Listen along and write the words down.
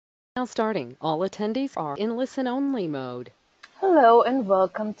Now starting. All attendees are in listen-only mode. Hello and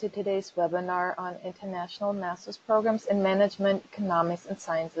welcome to today's webinar on International Master's Programs in Management, Economics and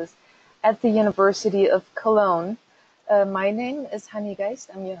Sciences at the University of Cologne. My name is Hani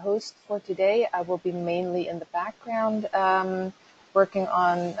Geist. I'm your host for today. I will be mainly in the background working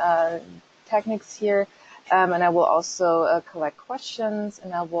on techniques here, and I will also collect questions,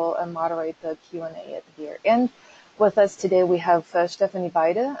 and I will moderate the Q&A at the very end. With us today we have Stephanie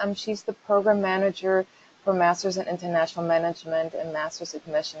Weide. She's the program manager for Masters in International Management and Master's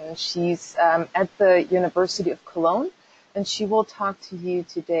Admission. She's at the University of Cologne, and she will talk to you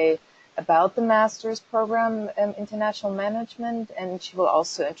today about the Master's program in International Management, and she will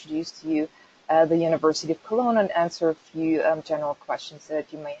also introduce to you the University of Cologne and answer a few general questions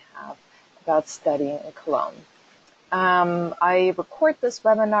that you may have about studying in Cologne. I record this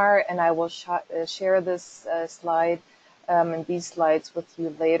webinar and I will share this slide and these slides with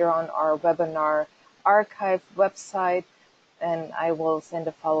you later on our webinar archive website, and I will send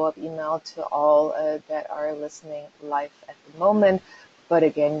a follow-up email to all that are listening live at the moment. But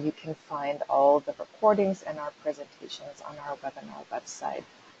again, you can find all the recordings and our presentations on our webinar website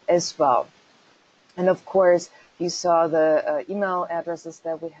as well. And of course, you saw the email addresses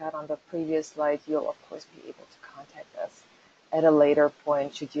that we had on the previous slide. You'll of course be able to contact us at a later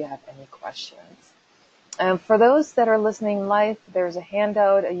point should you have any questions. For those that are listening live, there's a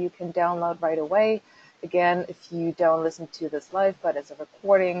handout you can download right away. Again, if you don't listen to this live, but as a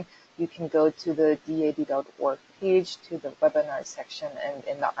recording, you can go to the dad.org page to the webinar section, and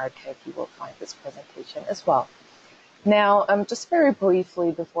in the archive you will find this presentation as well. Now, just very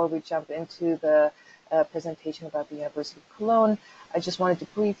briefly before we jump into the presentation about the University of Cologne, I just wanted to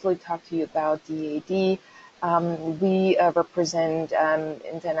briefly talk to you about DAD. We represent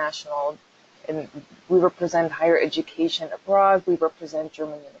international, and we represent higher education abroad. We represent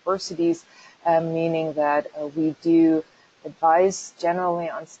German universities, meaning that we do advise generally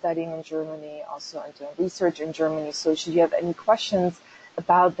on studying in Germany, also on doing research in Germany. So should you have any questions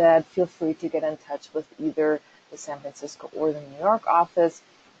about that, feel free to get in touch with either the San Francisco or the New York office.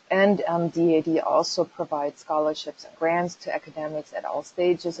 And DAD also provides scholarships and grants to academics at all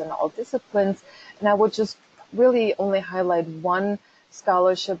stages and all disciplines. And I would just really only highlight one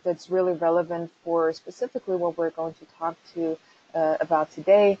scholarship that's really relevant for specifically what we're going to talk to about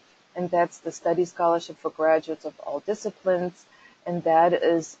today, and that's the Study Scholarship for Graduates of All Disciplines. And that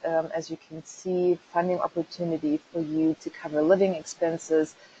is, as you can see, funding opportunity for you to cover living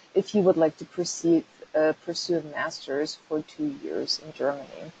expenses if you would like to pursue a master's for 2 years in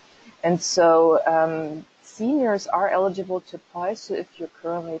Germany. And so seniors are eligible to apply. So if you're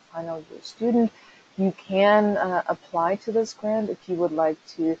currently a final year student, you can apply to this grant if you would like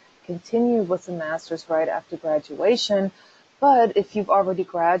to continue with the master's right after graduation. But if you've already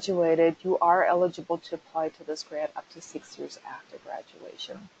graduated, you are eligible to apply to this grant up to 6 years after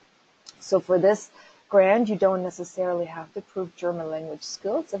graduation. So for this grant, you don't necessarily have to prove German language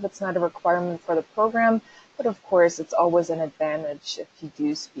skills if it's not a requirement for the program. But of course, it's always an advantage if you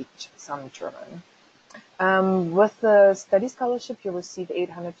do speak some German. With the study scholarship, you'll receive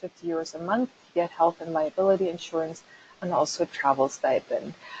 850 euros a month. You get health and liability insurance and also travel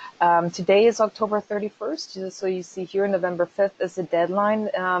stipend. Today is October 31st, so you see here November 5th is the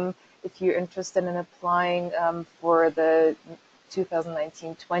deadline. If you're interested in applying for the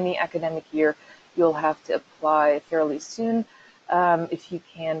 2019-20 academic year, you'll have to apply fairly soon. If you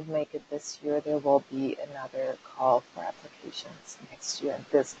can't make it this year, there will be another call for applications next year.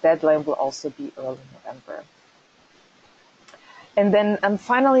 This deadline will also be early November. And then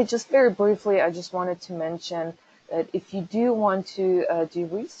finally, just very briefly, I just wanted to mention that if you do want to do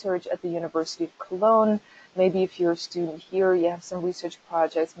research at the University of Cologne, maybe if you're a student here, you have some research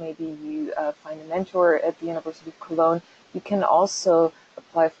projects, maybe you find a mentor at the University of Cologne, you can also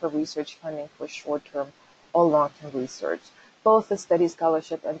apply for research funding for short-term or long-term research. Both the study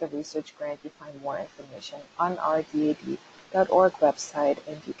scholarship and the research grant, you find more information on our dad.org website,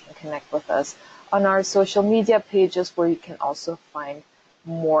 and you can connect with us on our social media pages where you can also find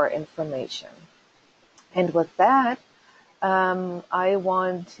more information. And with that, I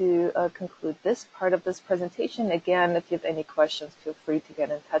want to conclude this part of this presentation. Again, if you have any questions, feel free to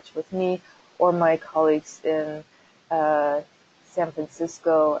get in touch with me or my colleagues in San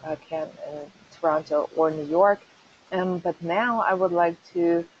Francisco, in Toronto, or New York. But now I would like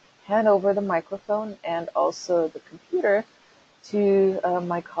to hand over the microphone and also the computer to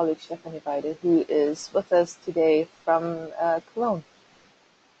my colleague Stephanie Weide, who is with us today from Cologne.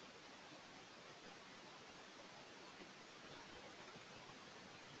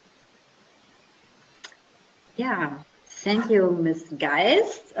 Yeah, Thank you, Ms.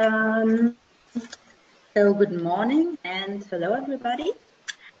 Geist. So good morning and hello, everybody.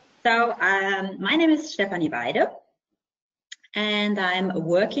 So my name is Stefanie Weide, and I'm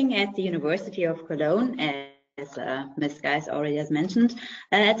working at the University of Cologne, as Ms. Geist already has mentioned,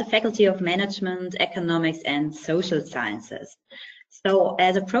 at the Faculty of Management, Economics and Social Sciences. So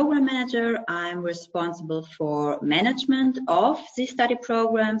as a program manager, I'm responsible for management of the study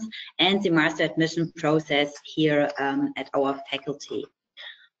programs and the master admission process here at our faculty.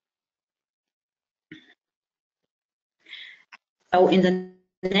 So in the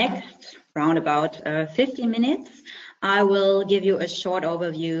next round about 15 minutes, I will give you a short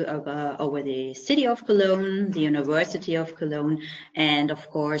overview of over the city of Cologne, the University of Cologne, and of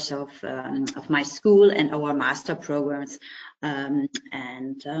course of my school and our master programs.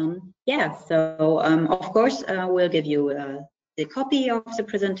 Yeah, so of course we'll give you the copy of the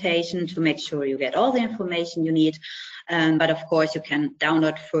presentation to make sure you get all the information you need. But of course, you can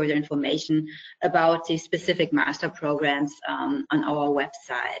download further information about the specific master programs on our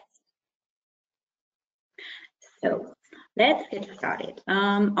website. So let's get started.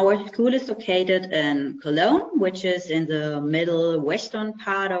 Our school is located in Cologne, which is in the middle western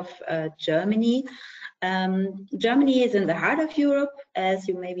part of Germany. Germany is in the heart of Europe, as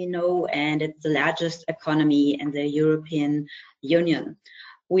you maybe know, and it's the largest economy in the European Union.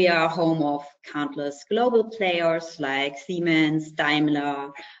 We are home of countless global players like Siemens,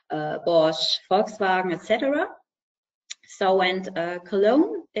 Daimler, Bosch, Volkswagen, etc. So, and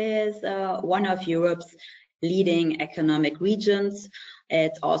Cologne is one of Europe's leading economic regions.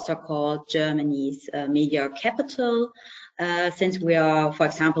 It's also called Germany's media capital, since we are, for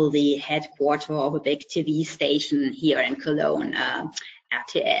example, the headquarters of a big TV station here in Cologne,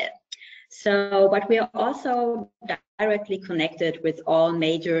 RTL. So, but we are also directly connected with all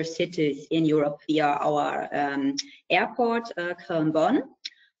major cities in Europe via our airport, Cologne-Bonn.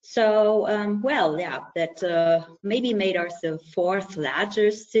 So, well, yeah, that maybe made us the fourth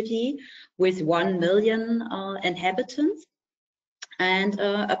largest city with 1 million inhabitants. And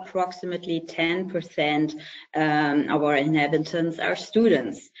approximately 10% of our inhabitants are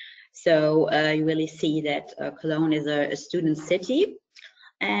students. So you really see that Cologne is a student city.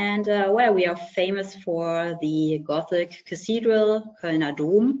 And well, we are famous for the Gothic Cathedral, Kölner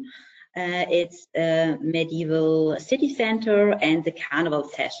Dom. It's a medieval city center and the carnival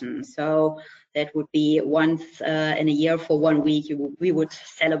session. So that would be once in a year for 1 week, we would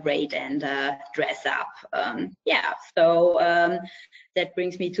celebrate and dress up. Yeah, so that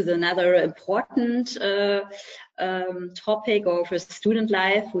brings me to another important topic of student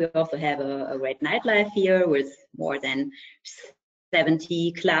life. We also have a great nightlife here with more than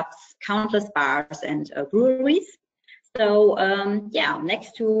 70 clubs, countless bars and breweries. So yeah,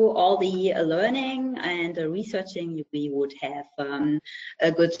 next to all the learning and researching, we would have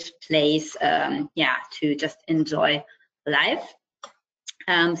a good place, yeah, to just enjoy life.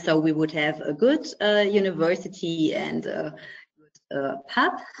 So we would have a good university and a good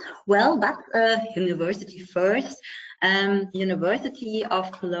pub. Well, but university first. University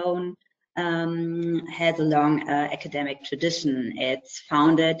of Cologne has a long academic tradition. It's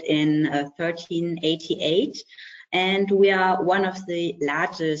founded in 1388, and we are one of the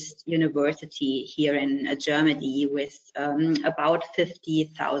largest university here in Germany with about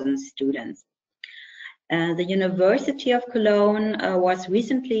 50,000 students. The University of Cologne was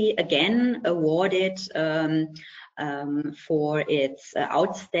recently again awarded for its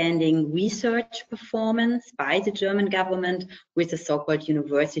outstanding research performance by the German government with the so-called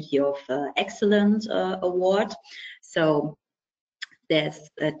University of Excellence Award. So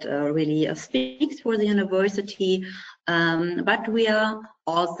that really speaks for the university, but we are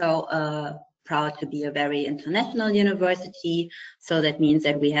also proud to be a very international university. So that means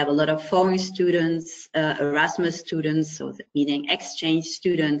that we have a lot of foreign students, Erasmus students, so that meaning exchange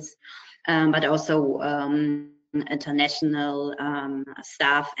students, but also international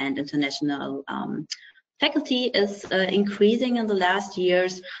staff and international faculty is increasing in the last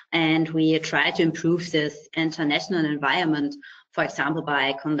years, and we try to improve this international environment, for example,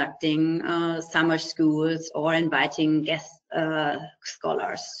 by conducting summer schools or inviting guest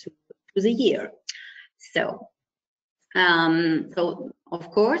scholars to the year. So, so of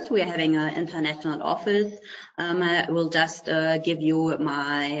course, we are having an international office. I will just give you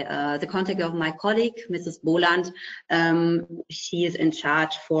my the contact of my colleague, Mrs. Boland. She is in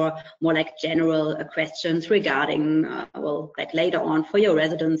charge for more like general questions regarding, well, like later on for your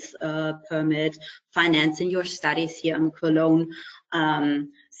residence permit, financing your studies here in Cologne.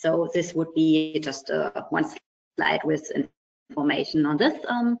 So this would be just one slide with information on this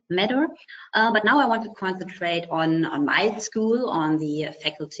matter. But now I want to concentrate on my school, on the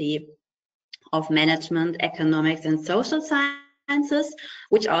Faculty of Management, Economics and Social Sciences,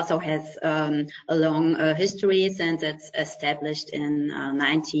 which also has a long history since it's established in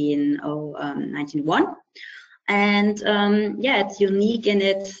 1901. And yeah, it's unique in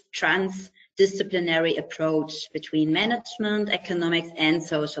its transdisciplinary approach between management, economics, and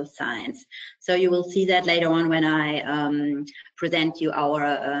social science. So you will see that later on when I present you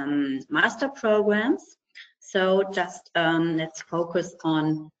our master programs. So just let's focus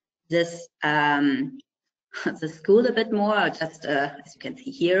on this the school a bit more. Just as you can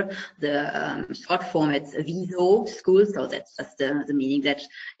see here, the short form, it's a WiSo school, so that's just the meaning that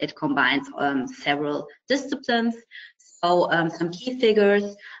it combines several disciplines. So some key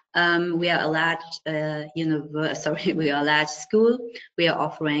figures. We are a large we are a large school. We are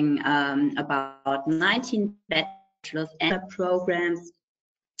offering about 19 bachelor's and programs,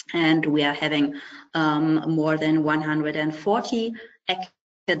 and we are having more than 140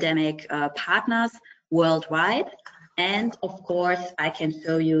 academic partners worldwide. And of course, I can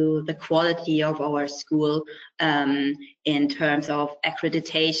show you the quality of our school in terms of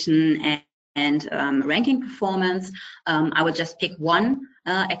accreditation and ranking performance. I would just pick one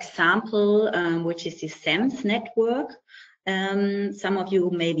example, which is the CEMS network. Some of you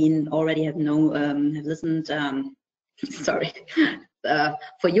maybe already have listened. Sorry.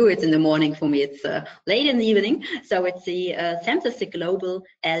 For you it's in the morning, for me it's late in the evening. So it's the CEMS is the Global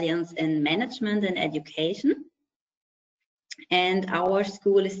Alliance in Management and Education, and our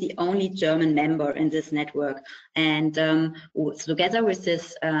school is the only German member in this network. And together with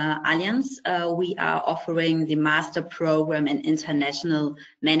this alliance, we are offering the master program in international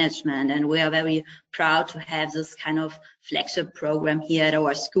management, and we are very proud to have this kind of flagship program here at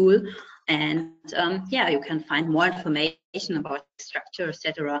our school. And yeah, you can find more information about structure,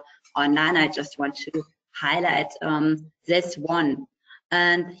 etc. online. I just want to highlight this one.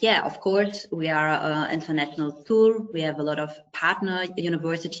 And yeah, of course, we are an international school. We have a lot of partner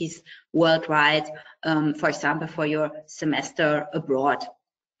universities worldwide, for example, for your semester abroad,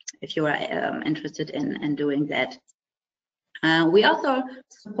 if you are interested in doing that. We also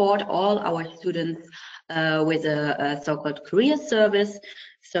support all our students with a so-called career service.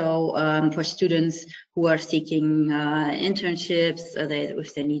 So for students who are seeking internships,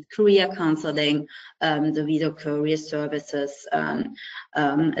 if they need career counseling, the WiSo Career Services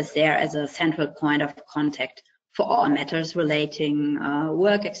is there as a central point of contact for all matters relating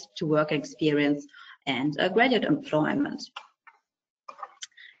work experience and graduate employment.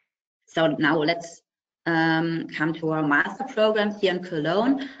 So now let's come to our master programs here in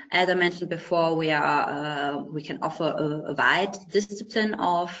Cologne. As I mentioned before, we can offer a wide discipline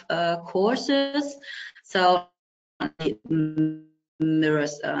of courses. So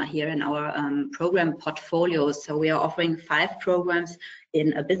mirrors here in our program portfolio. So we are offering 5 programs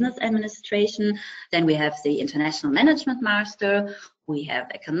in a business administration. Then we have the International Management Master. We have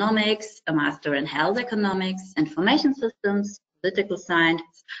economics, a master in health economics, information systems, political science,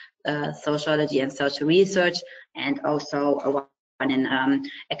 sociology and social research, and also one in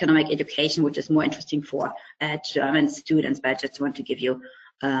economic education, which is more interesting for German students. But I just want to give you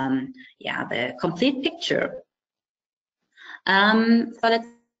the complete picture. So let's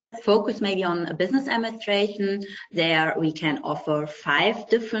focus maybe on a business administration. There we can offer 5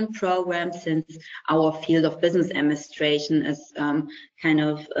 different programs, since our field of business administration is kind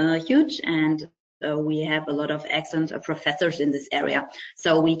of huge, and we have a lot of excellent professors in this area.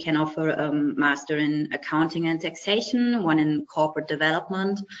 So we can offer a master in accounting and taxation, one in corporate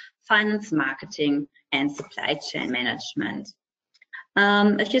development, finance, marketing, and supply chain management.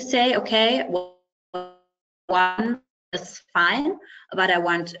 If you say, okay, well, one is fine, but I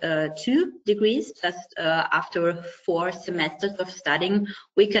want 2 degrees just after 4 semesters of studying,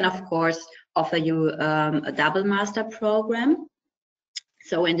 we can of course offer you a double master program.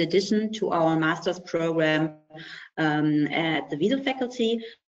 So in addition to our master's program at the WiSo Faculty,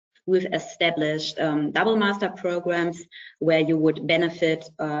 we've established double master programs where you would benefit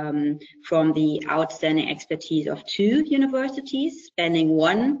from the outstanding expertise of 2 universities, spending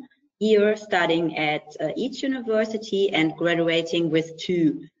 1 year studying at each university and graduating with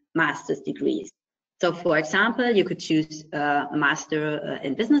 2 master's degrees. So for example, you could choose a master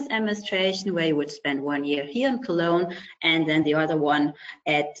in business administration, where you would spend 1 year here in Cologne, and then the other one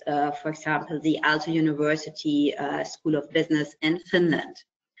at, for example, the Aalto University School of Business in Finland.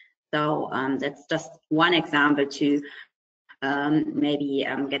 So that's just one example to maybe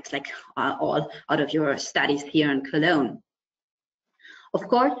get like all out of your studies here in Cologne. Of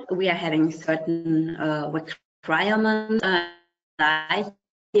course, we are having certain requirements apply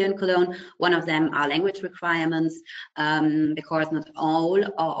here in Cologne. One of them are language requirements, because not all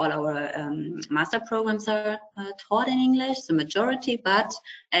our master programs are taught in English, the majority, but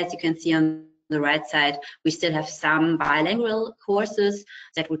as you can see on the right side, we still have some bilingual courses.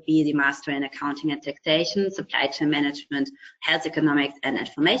 That would be the Master in Accounting and Taxation, Supply Chain Management, Health Economics, and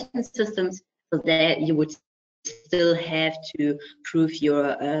Information Systems. So there you would still have to prove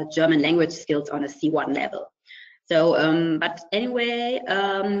your German language skills on a C1 level. So, but anyway,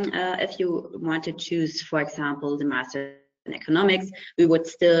 if you want to choose, for example, the Master in Economics, we would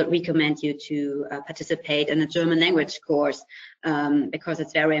still recommend you to participate in a German language course, because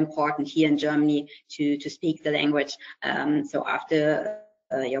it's very important here in Germany to speak the language. So after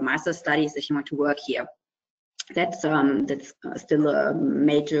your master's studies, if you want to work here, that's still a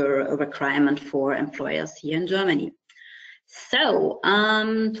major requirement for employers here in Germany. So,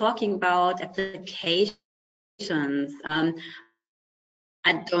 talking about applications,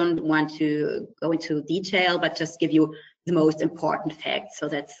 I don't want to go into detail, but just give you the most important facts. So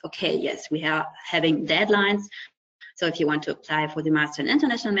that's okay. Yes, we are having deadlines. So if you want to apply for the Master in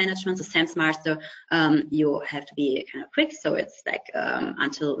International Management, the CEMS Master, you have to be kind of quick. So it's like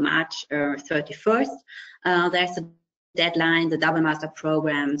until March 31st. There's a deadline. The double master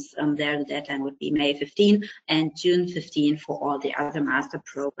programs, there the deadline would be May 15 and June 15 for all the other master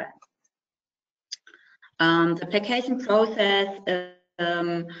programs. The application process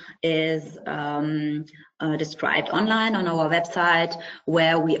is described online on our website,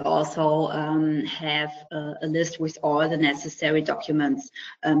 where we also have a list with all the necessary documents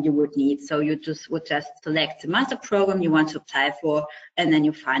you would need. So you would just select the master program you want to apply for, and then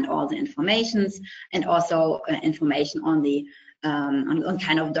you find all the informations, and also information on the on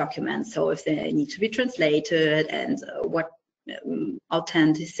kind of documents. So if they need to be translated, and what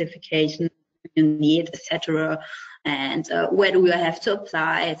authentication you need, etc. And where do you have to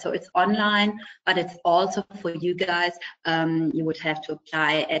apply? So it's online, but it's also for you guys. You would have to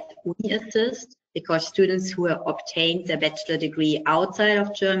apply at UniAssist, because students who have obtained their bachelor degree outside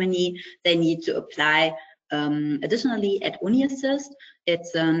of Germany, they need to apply additionally at UniAssist.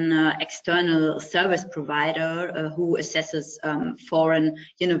 It's an external service provider who assesses foreign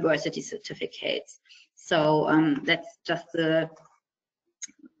university certificates. So that's just the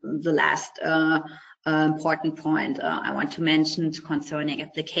last important point I want to mention concerning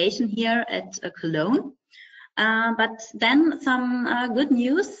application here at Cologne. But then some good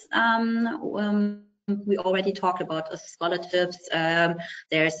news. We already talked about scholarships.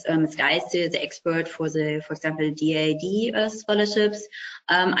 There's Geise, the expert for example, DAD scholarships.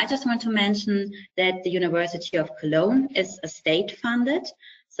 I just want to mention that the University of Cologne is state-funded,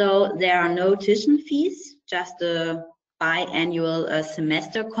 so there are no tuition fees, just a biannual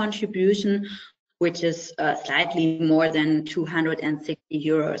semester contribution, which is slightly more than 260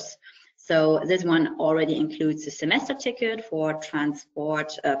 euros. So this one already includes a semester ticket for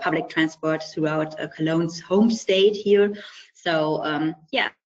transport, public transport throughout Cologne's home state here. So yeah,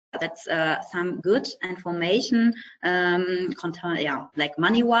 that's some good information, like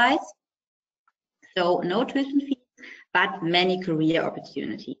money-wise. So no tuition fees, but many career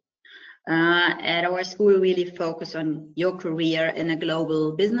opportunities. At our school, we really focus on your career in a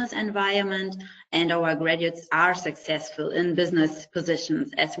global business environment, and our graduates are successful in business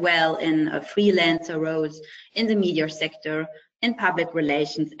positions as well in freelancer roles, in the media sector, in public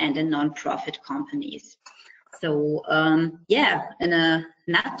relations, and in non-profit companies. So yeah, in a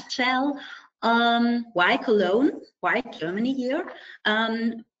nutshell, why Cologne? Why Germany here?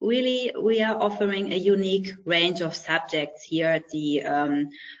 Really, we are offering a unique range of subjects here at the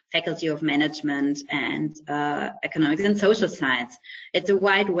Faculty of Management and Economics and Social Science. It's a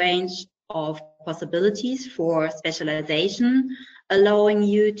wide range of possibilities for specialization, allowing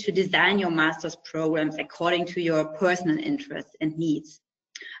you to design your master's programs according to your personal interests and needs.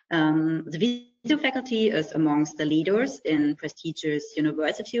 The WiSo faculty is amongst the leaders in prestigious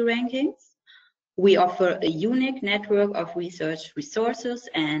university rankings. We offer a unique network of research resources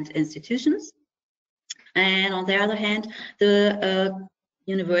and institutions. And on the other hand, the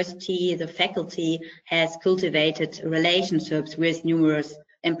university, the faculty has cultivated relationships with numerous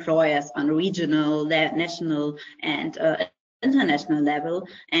employers on regional, national, and international level,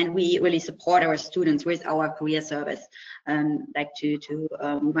 and we really support our students with our career service. Like we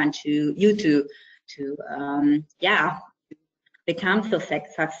want you to yeah, become so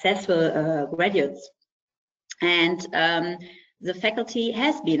successful graduates. And the faculty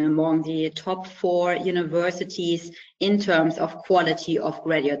has been among the top 4 universities in terms of quality of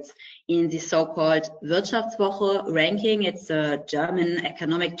graduates in the so-called Wirtschaftswoche ranking. It's a German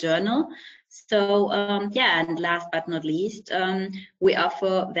economic journal. So yeah, and last but not least, we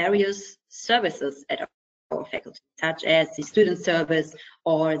offer various services at our faculty, such as the student service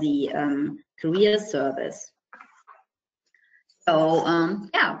or the career service. So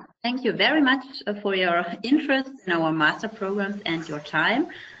yeah, thank you very much for your interest in our master programs and your time.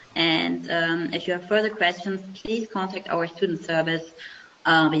 And if you have further questions, please contact our student service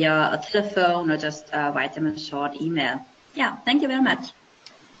via a telephone or just write them a short email. Yeah, thank you very much.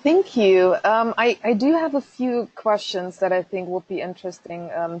 Thank you. I do have a few questions that I think will be interesting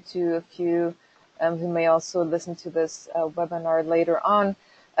to a few who may also listen to this webinar later on.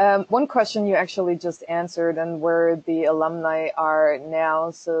 One question you actually just answered, and where the alumni are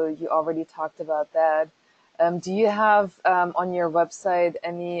now, so you already talked about that. Do you have on your website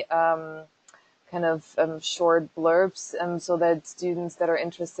any kind of short blurbs so that students that are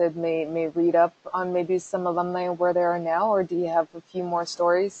interested may read up on maybe some alumni and where they are now, or do you have a few more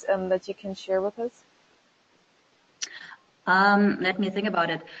stories that you can share with us? Let me think about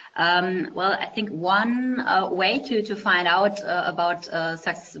it. Well, I think one way to find out about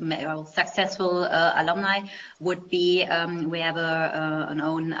successful alumni would be we have an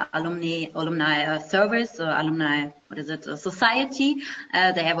own alumni service, alumni, what is it, society.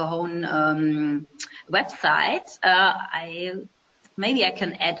 They have a own website. Maybe I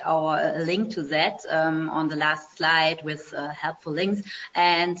can add our link to that on the last slide with helpful links.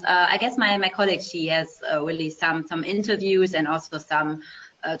 And I guess my colleague, she has really some interviews and also some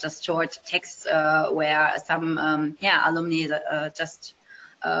just short texts where some alumni just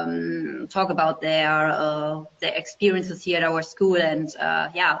talk about their experiences here at our school and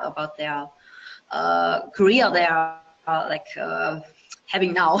about their career they are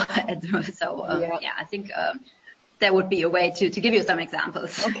having now. So I think that would be a way to give you some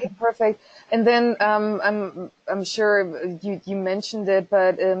examples. Okay, perfect. And then I'm sure you mentioned it,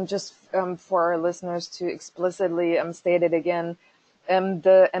 but just for our listeners to explicitly state it again,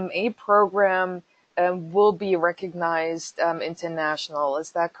 the MA program will be recognized international. Is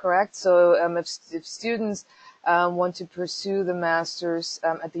that correct? So if students want to pursue the master's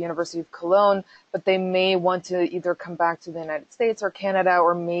at the University of Cologne, but they may want to either come back to the United States or Canada,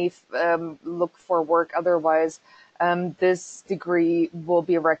 or may look for work otherwise, this degree will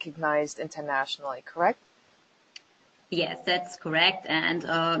be recognized internationally, correct? Yes, that's correct. And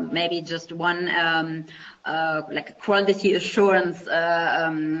maybe just one like quality assurance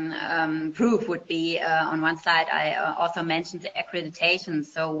proof would be on one side. I also mentioned the accreditation.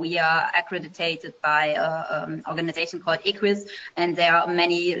 So we are accredited by an organization called EQUIS, and there are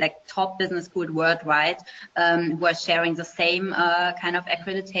many like top business schools worldwide who are sharing the same kind of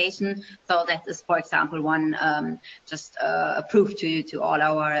accreditation. So that is, for example, one just a proof to all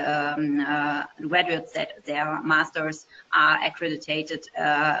our graduates that their masters are accredited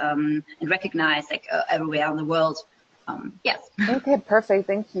and recognized like everywhere in the world. Yes. Okay, perfect.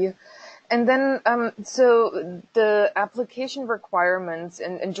 Thank you. And then, so the application requirements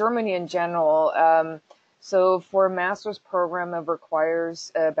in Germany in general, so for a master's program, it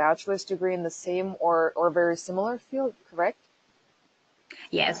requires a bachelor's degree in the same or very similar field, correct?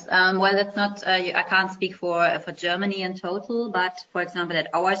 Yes, well, that's not, I can't speak for Germany in total, but for example, at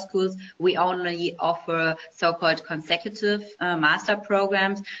our schools, we only offer so-called consecutive master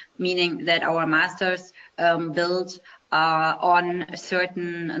programs, meaning that our masters build on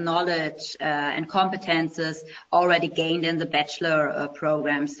certain knowledge and competences already gained in the bachelor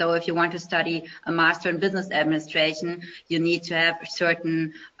program. So if you want to study a master in business administration, you need to have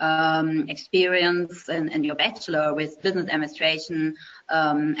certain experience in your bachelor with business administration,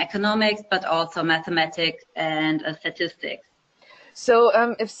 economics, but also mathematics and statistics. So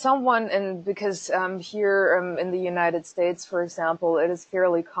if someone, and because here in the United States, for example, it is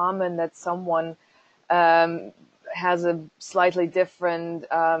fairly common that someone has a slightly different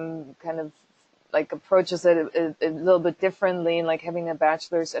kind of like approaches it a little bit differently, and like having a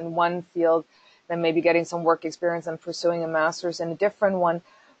bachelor's in one field, then maybe getting some work experience and pursuing a master's in a different one.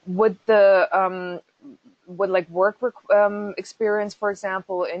 Would the would like work experience, for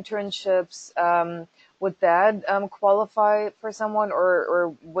example, internships, would that qualify for someone,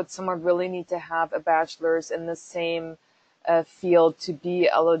 or would someone really need to have a bachelor's in the same field to be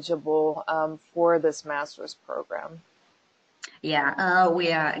eligible for this master's program? Yeah,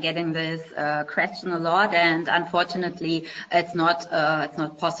 we are getting this question a lot, and unfortunately, it's not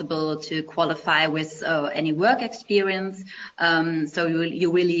possible to qualify with any work experience. So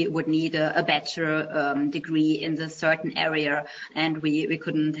you really would need a bachelor degree in this certain area, and we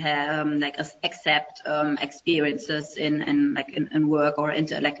couldn't have accept experiences in work or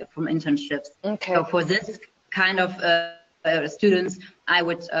from internships. Okay. So for this kind of students, I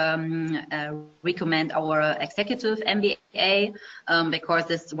would recommend our executive MBA because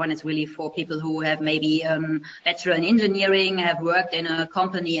this one is really for people who have maybe bachelor in engineering, have worked in a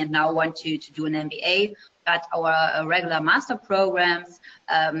company and now want to do an MBA. But our regular master programs,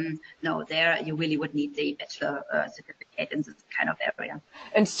 no, there you really would need the bachelor certificate in this kind of area.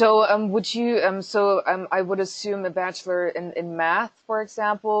 And so, would you? I would assume a bachelor in math, for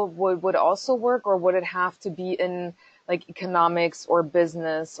example, would also work, or would it have to be in like economics or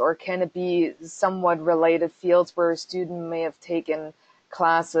business, or can it be somewhat related fields where a student may have taken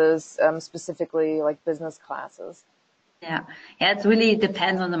classes, specifically like business classes? Yeah, it really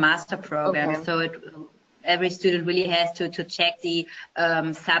depends on the master program. Okay. So every student really has to check the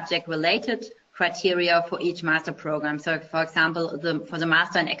subject-related criteria for each master program. So, for example, for the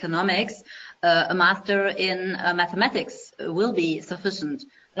master in economics, a master in mathematics will be sufficient.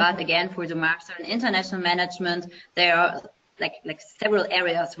 But again, for the master in international management, there are like several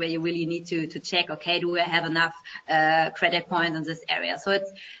areas where you really need to check. Okay, do I have enough credit points in this area? So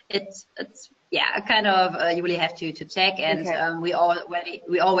it's yeah, kind of you really have to check. And okay.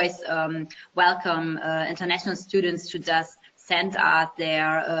 we always welcome international students to just send us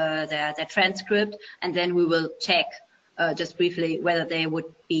their transcript, and then we will check just briefly whether they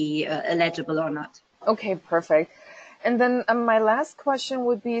would be eligible or not. Okay, perfect. And then my last question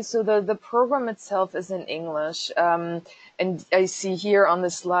would be, so the program itself is in English, and I see here on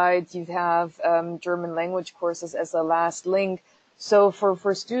the slide you have German language courses as a last link. So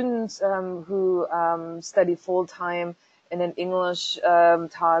for students who study full-time in an English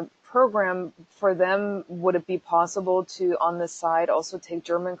taught program, for them, would it be possible to, on the side, also take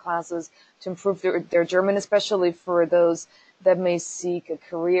German classes to improve their German, especially for those that may seek a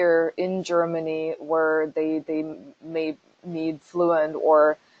career in Germany where they may need fluent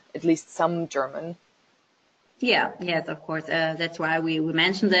or at least some German? Yeah, yes, of course. That's why we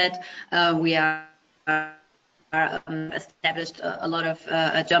mentioned that we are established a lot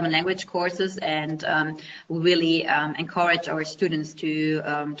of German language courses, and we really encourage our students to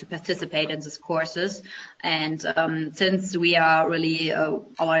participate in these courses. And since we are really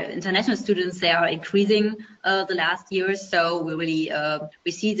our international students, they are increasing the last years, so we really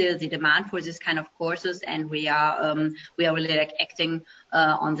we see the demand for this kind of courses, and we are really like acting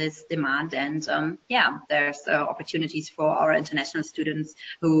on this demand. And yeah, there's opportunities for our international students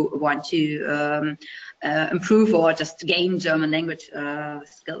who want to improve or just gain German language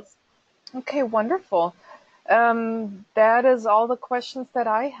skills. Okay, wonderful. That is all the questions that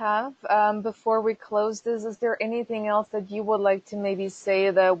I have. Before we close this, is there anything else that you would like to maybe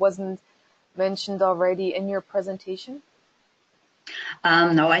say that wasn't mentioned already in your presentation?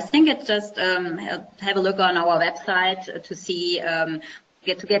 No, I think it's just have a look on our website to see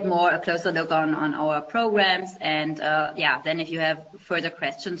get a closer look on our programs, and yeah, then if you have further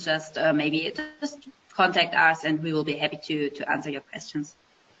questions, just maybe just contact us, and we will be happy to answer your questions.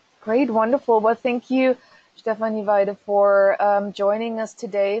 Great, wonderful. Well, thank you, Stefanie Weide, for joining us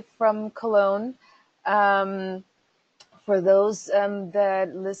today from Cologne. For those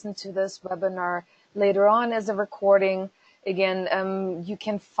that listen to this webinar later on as a recording, again, you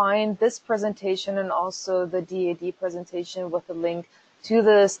can find this presentation and also the DAD presentation with a link to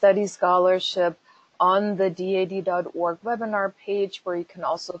the study scholarship on the dad.org webinar page, where you can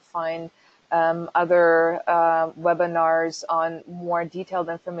also find other webinars on more detailed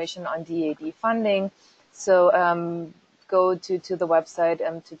information on DAD funding. So go to the website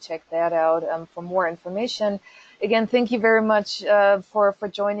to check that out for more information. Again, thank you very much for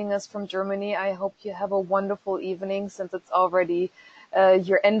joining us from Germany. I hope you have a wonderful evening, since it's already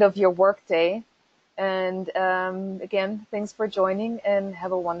your end of your workday. And again, thanks for joining, and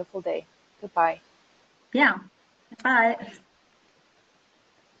have a wonderful day. Goodbye. Yeah, bye.